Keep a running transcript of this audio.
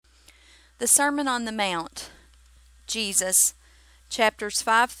The Sermon on the Mount, Jesus, chapters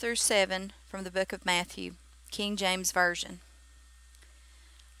 5 through 7 from the book of Matthew, King James Version.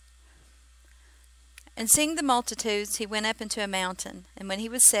 And seeing the multitudes, he went up into a mountain, and when he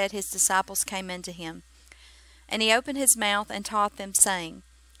was set, his disciples came unto him. And he opened his mouth and taught them, saying,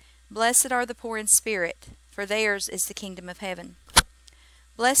 Blessed are the poor in spirit, for theirs is the kingdom of heaven.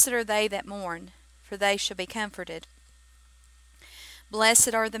 Blessed are they that mourn, for they shall be comforted.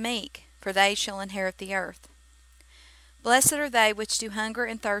 Blessed are the meek, for they shall inherit the earth. Blessed are they which do hunger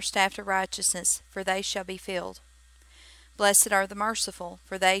and thirst after righteousness, for they shall be filled. Blessed are the merciful,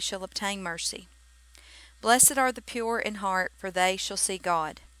 for they shall obtain mercy. Blessed are the pure in heart, for they shall see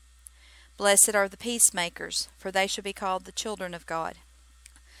God. Blessed are the peacemakers, for they shall be called the children of God.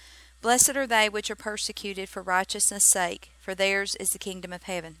 Blessed are they which are persecuted for righteousness' sake, for theirs is the kingdom of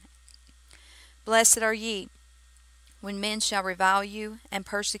heaven. Blessed are ye, when men shall revile you, and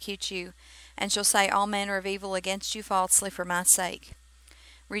persecute you, and shall say all manner of evil against you falsely for my sake.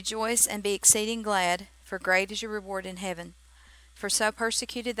 Rejoice and be exceeding glad, for great is your reward in heaven. For so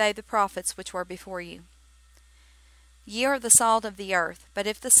persecuted they the prophets which were before you. Ye are the salt of the earth, but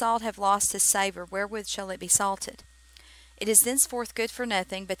if the salt have lost his savour, wherewith shall it be salted? It is thenceforth good for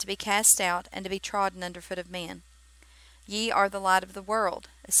nothing, but to be cast out, and to be trodden under foot of men. Ye are the light of the world.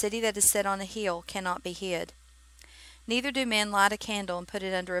 A city that is set on a hill cannot be hid. Neither do men light a candle and put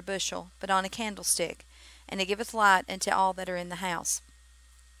it under a bushel, but on a candlestick, and it giveth light unto all that are in the house.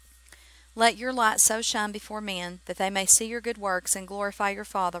 Let your light so shine before men, that they may see your good works, and glorify your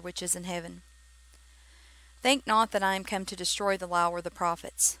Father which is in heaven. Think not that I am come to destroy the law or the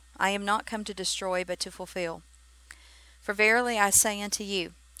prophets. I am not come to destroy, but to fulfill. For verily I say unto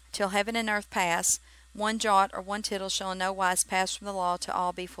you, till heaven and earth pass, one jot or one tittle shall in no wise pass from the law till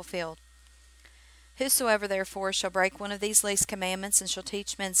all be fulfilled. Whosoever therefore shall break one of these least commandments, and shall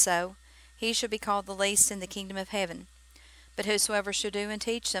teach men so, he shall be called the least in the kingdom of heaven. But whosoever shall do and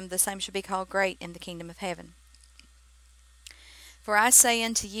teach them, the same shall be called great in the kingdom of heaven. For I say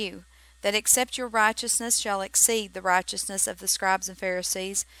unto you, that except your righteousness shall exceed the righteousness of the scribes and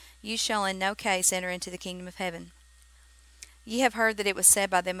Pharisees, you shall in no case enter into the kingdom of heaven. Ye have heard that it was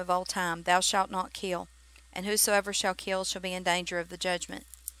said by them of old time, Thou shalt not kill, and whosoever shall kill shall be in danger of the judgment.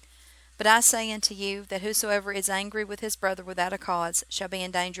 But I say unto you, that whosoever is angry with his brother without a cause shall be in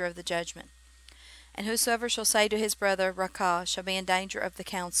danger of the judgment. And whosoever shall say to his brother, Raca, shall be in danger of the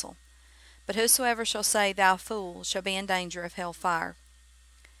council. But whosoever shall say, Thou fool, shall be in danger of hell fire.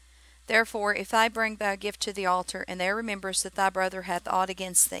 Therefore, if thou bring thy gift to the altar, and there rememberest that thy brother hath aught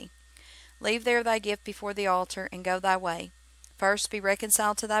against thee, leave there thy gift before the altar, and go thy way. First be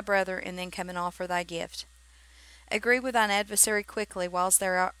reconciled to thy brother, and then come and offer thy gift. Agree with thine adversary quickly, whilst thou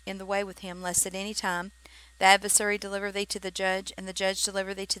art in the way with him, lest at any time the adversary deliver thee to the judge, and the judge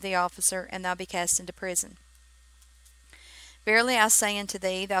deliver thee to the officer, and thou be cast into prison. Verily I say unto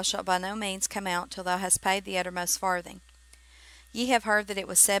thee, thou shalt by no means come out till thou hast paid the uttermost farthing. Ye have heard that it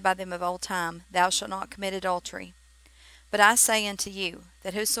was said by them of old time, Thou shalt not commit adultery. But I say unto you,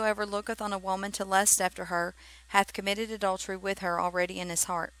 that whosoever looketh on a woman to lust after her, hath committed adultery with her already in his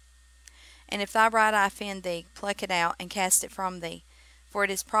heart. And if thy right eye offend thee, pluck it out, and cast it from thee. For it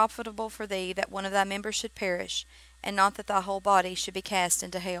is profitable for thee that one of thy members should perish, and not that thy whole body should be cast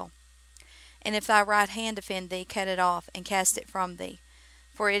into hell. And if thy right hand offend thee, cut it off, and cast it from thee.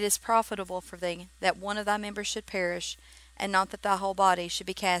 For it is profitable for thee that one of thy members should perish, and not that thy whole body should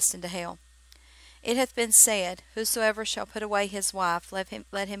be cast into hell. It hath been said, Whosoever shall put away his wife,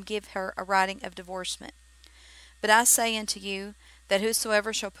 let him give her a writing of divorcement. But I say unto you, that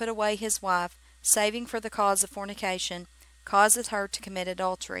whosoever shall put away his wife, saving for the cause of fornication, causeth her to commit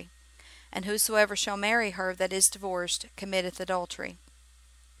adultery. And whosoever shall marry her that is divorced, committeth adultery.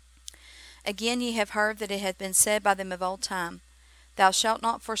 Again ye have heard that it hath been said by them of old time, Thou shalt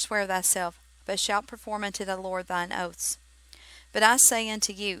not forswear thyself, but shalt perform unto the Lord thine oaths. But I say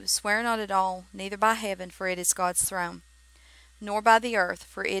unto you, swear not at all, neither by heaven, for it is God's throne, nor by the earth,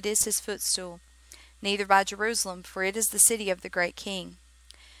 for it is his footstool, neither by Jerusalem, for it is the city of the great King.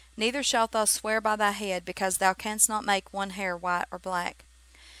 Neither shalt thou swear by thy head, because thou canst not make one hair white or black.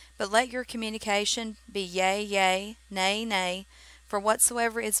 But let your communication be yea, yea, nay, nay, for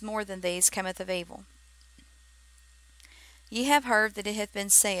whatsoever is more than these cometh of evil. Ye have heard that it hath been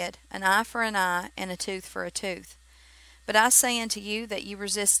said, An eye for an eye, and a tooth for a tooth. But I say unto you, that ye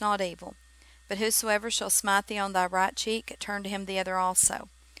resist not evil. But whosoever shall smite thee on thy right cheek, turn to him the other also.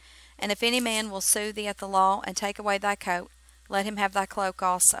 And if any man will sue thee at the law, and take away thy coat, let him have thy cloak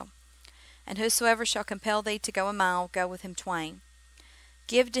also. And whosoever shall compel thee to go a mile, go with him twain.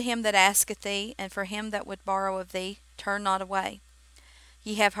 Give to him that asketh thee, and for him that would borrow of thee, turn not away.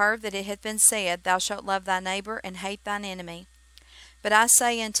 Ye have heard that it hath been said, Thou shalt love thy neighbor, and hate thine enemy. But I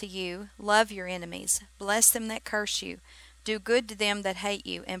say unto you, love your enemies, bless them that curse you, do good to them that hate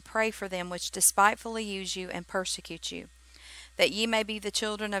you, and pray for them which despitefully use you and persecute you, that ye may be the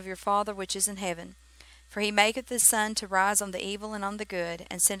children of your Father which is in heaven. For he maketh his sun to rise on the evil and on the good,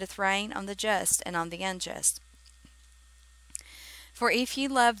 and sendeth rain on the just and on the unjust. For if ye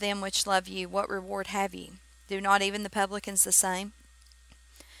love them which love you, what reward have ye? Do not even the publicans the same?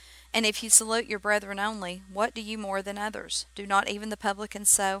 And if ye salute your brethren only, what do you more than others? Do not even the publicans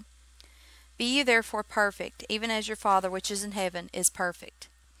so? Be ye therefore perfect, even as your Father which is in heaven is perfect.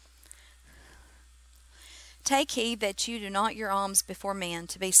 Take heed that you do not your alms before men,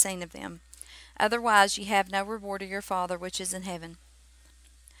 to be seen of them. Otherwise ye have no reward of your Father which is in heaven.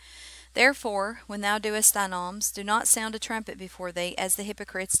 Therefore, when thou doest thine alms, do not sound a trumpet before thee, as the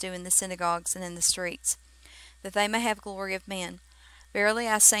hypocrites do in the synagogues and in the streets, that they may have glory of men. Verily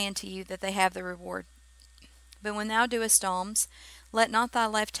I say unto you that they have the reward. But when thou doest alms, let not thy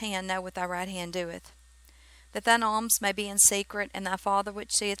left hand know what thy right hand doeth, that thine alms may be in secret, and thy Father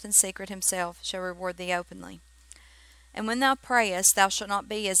which seeth in secret himself shall reward thee openly. And when thou prayest, thou shalt not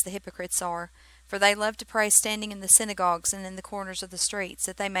be as the hypocrites are, for they love to pray standing in the synagogues and in the corners of the streets,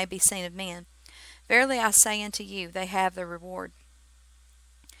 that they may be seen of men. Verily I say unto you, they have their reward.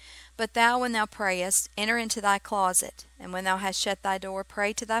 But thou, when thou prayest, enter into thy closet, and when thou hast shut thy door,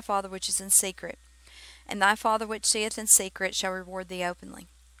 pray to thy Father which is in secret, and thy Father which seeth in secret shall reward thee openly.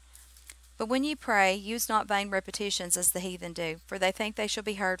 But when ye pray, use not vain repetitions as the heathen do, for they think they shall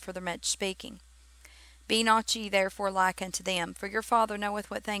be heard for their much speaking. Be not ye therefore like unto them, for your Father knoweth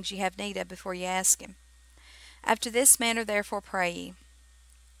what things ye have need of before ye ask him. After this manner therefore pray ye.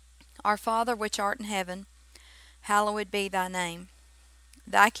 Our Father which art in heaven, hallowed be thy name.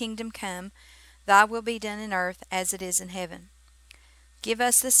 Thy kingdom come, thy will be done in earth as it is in heaven. Give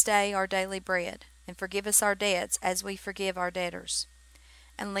us this day our daily bread, and forgive us our debts as we forgive our debtors.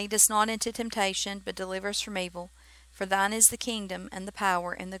 And lead us not into temptation, but deliver us from evil. For thine is the kingdom, and the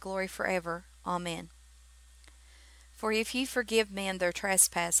power, and the glory forever. Amen. For if ye forgive men their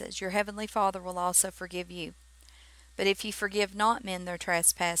trespasses, your heavenly Father will also forgive you. But if ye forgive not men their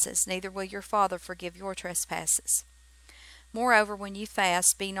trespasses, neither will your Father forgive your trespasses. Moreover, when ye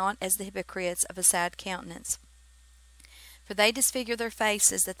fast, be not as the hypocrites of a sad countenance. For they disfigure their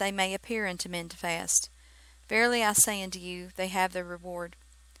faces, that they may appear unto men to fast. Verily I say unto you, they have their reward.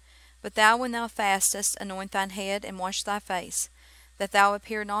 But thou, when thou fastest, anoint thine head, and wash thy face, that thou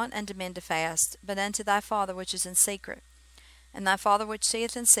appear not unto men to fast, but unto thy Father which is in secret. And thy Father which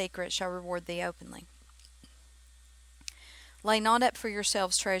seeth in secret shall reward thee openly. Lay not up for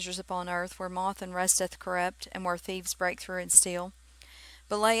yourselves treasures upon earth, where moth and rust doth corrupt, and where thieves break through and steal.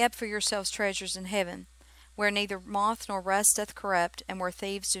 But lay up for yourselves treasures in heaven, where neither moth nor rust doth corrupt, and where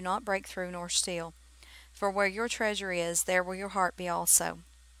thieves do not break through nor steal. For where your treasure is, there will your heart be also.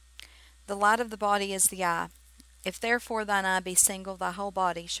 The light of the body is the eye. If therefore thine eye be single, thy whole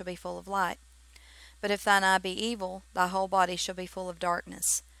body shall be full of light. But if thine eye be evil, thy whole body shall be full of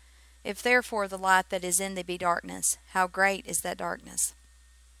darkness. If therefore the light that is in thee be darkness, how great is that darkness?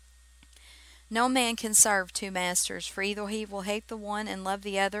 No man can serve two masters, for either he will hate the one and love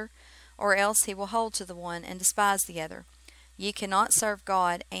the other, or else he will hold to the one and despise the other. Ye cannot serve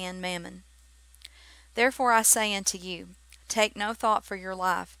God and mammon. Therefore I say unto you, take no thought for your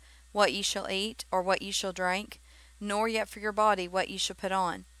life, what ye shall eat, or what ye shall drink, nor yet for your body what ye shall put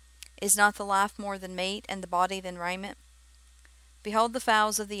on. Is not the life more than meat, and the body than raiment? Behold the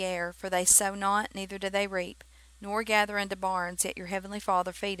fowls of the air, for they sow not, neither do they reap, nor gather into barns, yet your heavenly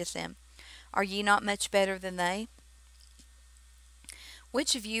Father feedeth them. Are ye not much better than they?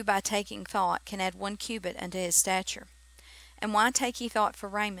 Which of you by taking thought can add 1 cubit unto his stature? And why take ye thought for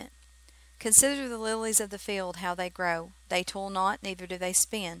raiment? Consider the lilies of the field, how they grow. They toil not, neither do they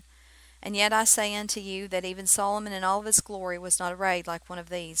spin. And yet I say unto you, that even Solomon in all of his glory was not arrayed like one of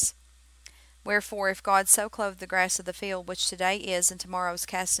these. Wherefore, if God so clothe the grass of the field, which today is and tomorrow is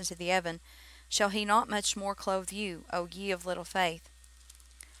cast into the oven, shall he not much more clothe you, O ye of little faith?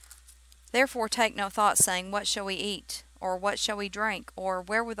 Therefore take no thought, saying, What shall we eat? Or what shall we drink? Or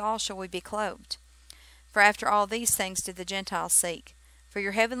wherewithal shall we be clothed? For after all these things do the Gentiles seek. For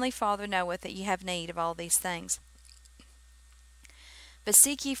your heavenly Father knoweth that ye have need of all these things. But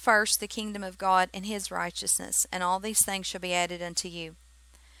seek ye first the kingdom of God and his righteousness, and all these things shall be added unto you.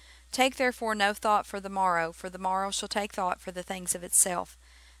 Take therefore no thought for the morrow shall take thought for the things of itself.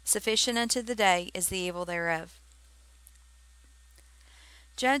 Sufficient unto the day is the evil thereof.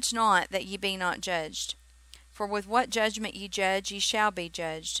 Judge not, that ye be not judged. For with what judgment ye judge, ye shall be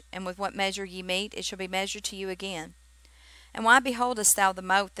judged, and with what measure ye mete, it shall be measured to you again. And why beholdest thou the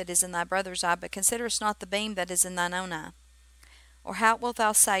mote that is in thy brother's eye, but considerest not the beam that is in thine own eye? Or how wilt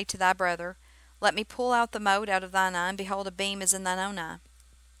thou say to thy brother, Let me pull out the mote out of thine eye, and behold, a beam is in thine own eye?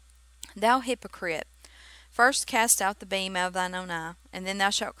 Thou hypocrite, first cast out the beam out of thine own eye, and then thou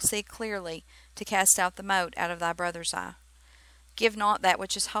shalt see clearly to cast out the mote out of thy brother's eye. Give not that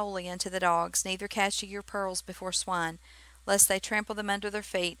which is holy unto the dogs, neither cast ye your pearls before swine, lest they trample them under their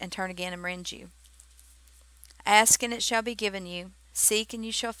feet, and turn again and rend you. Ask, and it shall be given you. Seek, and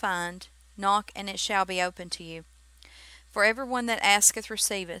you shall find. Knock, and it shall be opened to you. For every one that asketh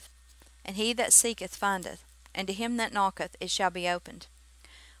receiveth, and he that seeketh findeth, and to him that knocketh it shall be opened.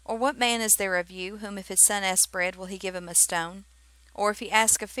 Or what man is there of you, whom if his son ask bread, will he give him a stone? Or if he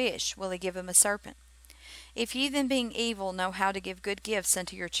ask a fish, will he give him a serpent? If ye then, being evil, know how to give good gifts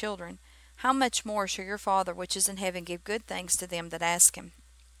unto your children, how much more shall your Father which is in heaven give good things to them that ask him?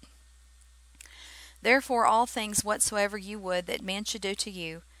 Therefore all things whatsoever you would that men should do to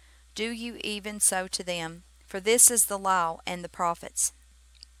you, do you even so to them. For this is the law and the prophets.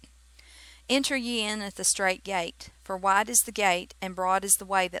 Enter ye in at the strait gate, for wide is the gate, and broad is the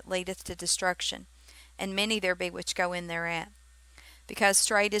way that leadeth to destruction, and many there be which go in thereat. Because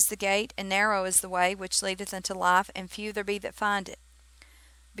strait is the gate, and narrow is the way which leadeth unto life, and few there be that find it.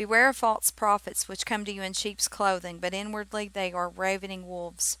 Beware of false prophets, which come to you in sheep's clothing, but inwardly they are ravening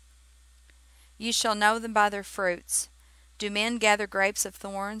wolves. You shall know them by their fruits. Do men gather grapes of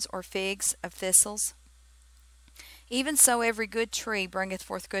thorns, or figs of thistles? Even so every good tree bringeth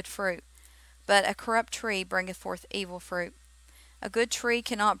forth good fruit, but a corrupt tree bringeth forth evil fruit. A good tree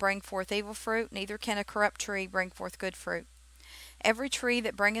cannot bring forth evil fruit, neither can a corrupt tree bring forth good fruit. Every tree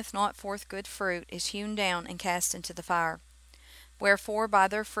that bringeth not forth good fruit is hewn down and cast into the fire. Wherefore by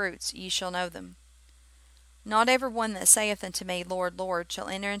their fruits ye shall know them. Not every one that saith unto me, Lord, Lord, shall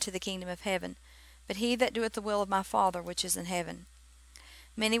enter into the kingdom of heaven, but he that doeth the will of my Father which is in heaven.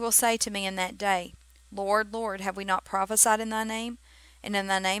 Many will say to me in that day, Lord, Lord, have we not prophesied in thy name, and in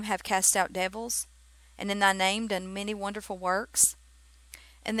thy name have cast out devils, and in thy name done many wonderful works?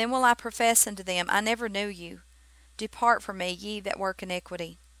 And then will I profess unto them, I never knew you. Depart from me, ye that work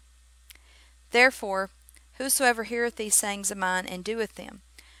iniquity. Therefore, whosoever heareth these sayings of mine, and doeth them,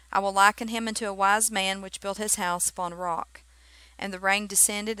 I will liken him unto a wise man which built his house upon a rock. And the rain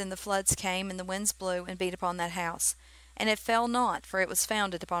descended, and the floods came, and the winds blew, and beat upon that house. And it fell not, for it was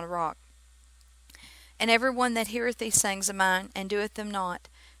founded upon a rock. And every one that heareth these sayings of mine, and doeth them not,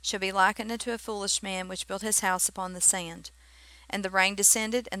 shall be likened unto a foolish man which built his house upon the sand. And the rain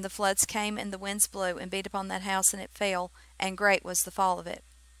descended, and the floods came, and the winds blew, and beat upon that house, and it fell, and great was the fall of it.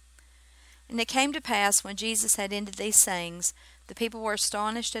 And it came to pass, when Jesus had ended these sayings, the people were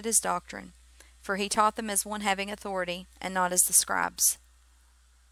astonished at his doctrine, for he taught them as one having authority, and not as the scribes.